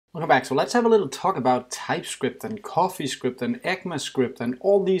Welcome back. So let's have a little talk about TypeScript and CoffeeScript and ECMAScript and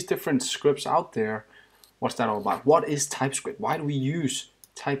all these different scripts out there. What's that all about? What is TypeScript? Why do we use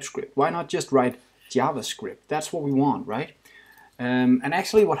TypeScript? Why not just write JavaScript? That's what we want, right? And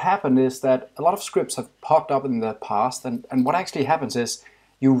actually what happened is that a lot of scripts have popped up in the past, and what actually happens is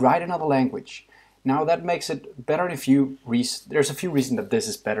you write another language. Now that makes it better in a few reasons. There's a few reasons that this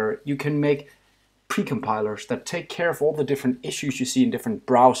is better. You can make precompilers that take care of all the different issues you see in different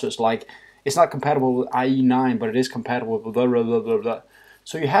browsers, like it's not compatible with IE9, but it is compatible with blah, blah, blah, blah, blah.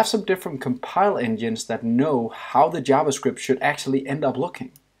 So you have some different compile engines that know how the JavaScript should actually end up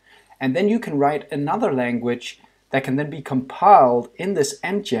looking. And then you can write another language that can then be compiled in this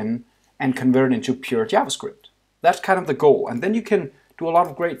engine and convert into pure JavaScript. That's kind of the goal. And then you can do a lot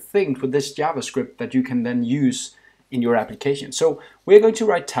of great things with this JavaScript that you can then use in your application. So we're going to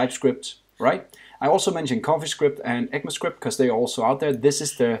write TypeScript, right? I also mentioned CoffeeScript and ECMAScript because they're also out there. This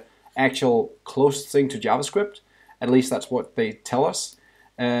is the actual closest thing to JavaScript. At least that's what they tell us.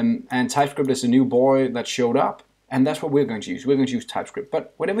 And TypeScript is a new boy that showed up, and that's what we're going to use. We're going to use TypeScript.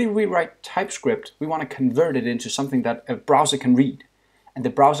 But whenever we write TypeScript, we want to convert it into something that a browser can read. And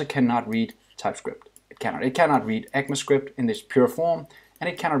the browser cannot read TypeScript. It cannot. It cannot read ECMAScript in this pure form, and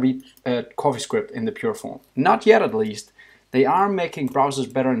it cannot read CoffeeScript in the pure form. Not yet, at least. They are making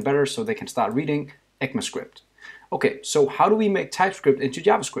browsers better and better so they can start reading ECMAScript. Okay, so how do we make TypeScript into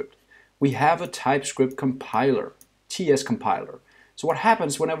JavaScript? We have a TypeScript compiler, TS compiler. So what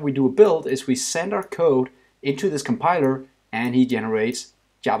happens whenever we do a build is we send our code into this compiler and he generates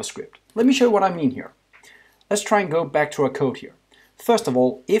JavaScript. Let me show you what I mean here. Let's try and go back to our code here. First of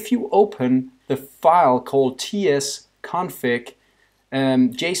all, if you open the file called tsconfig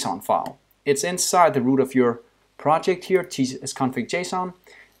JSON file, it's inside the root of your project here, tsconfig JSON.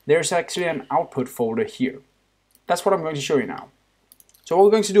 There's actually an output folder here. That's what I'm going to show you now. So what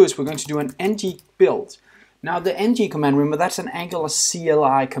we're going to do is we're going to do an ng build. Now the ng command, remember, that's an Angular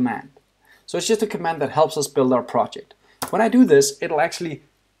CLI command. So it's just a command that helps us build our project. When I do this, it'll actually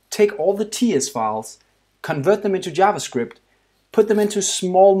take all the TS files, convert them into JavaScript, put them into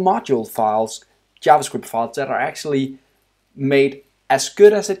small module files, JavaScript files that are actually made as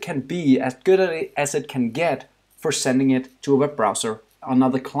good as it can be, as good as it can get for sending it to a web browser,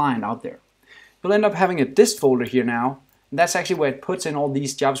 another client out there. You'll end up having a dist folder here now, and that's actually where it puts in all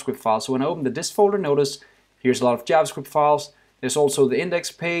these JavaScript files. So when I open the dist folder, notice here's a lot of JavaScript files. There's also the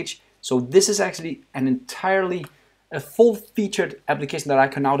index page. So this is actually an entirely a full-featured application that I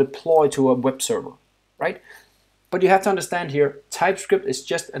can now deploy to a web server, right? But you have to understand here, TypeScript is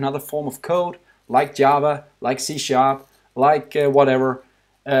just another form of code, like Java, like C#, like whatever,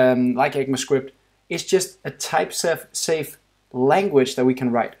 like ECMAScript. It's just a type-safe language that we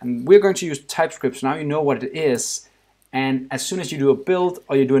can write. And we're going to use TypeScript, so now you know what it is. And as soon as you do a build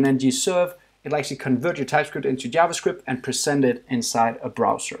or you do an ng serve, it'll actually convert your TypeScript into JavaScript and present it inside a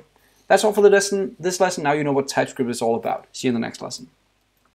browser. That's all for this lesson. Now you know what TypeScript is all about. See you in the next lesson.